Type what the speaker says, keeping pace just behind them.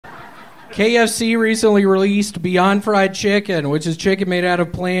KFC recently released Beyond Fried Chicken, which is chicken made out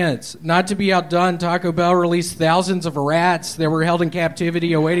of plants. Not to be outdone, Taco Bell released thousands of rats that were held in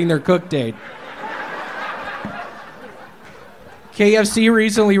captivity awaiting their cook date. KFC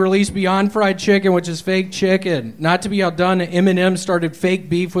recently released Beyond Fried Chicken, which is fake chicken. Not to be outdone, Eminem started fake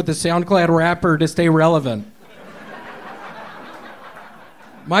beef with a SoundCloud rapper to stay relevant.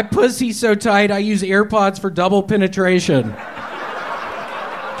 My pussy's so tight, I use AirPods for double penetration.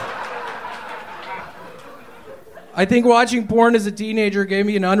 I think watching porn as a teenager gave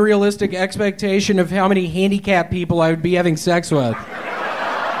me an unrealistic expectation of how many handicapped people I would be having sex with.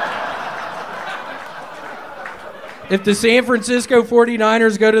 If the San Francisco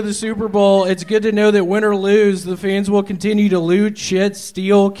 49ers go to the Super Bowl, it's good to know that win or lose, the fans will continue to loot, shit,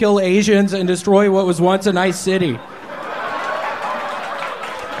 steal, kill Asians, and destroy what was once a nice city.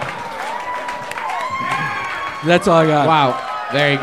 That's all I got. Wow. There you go.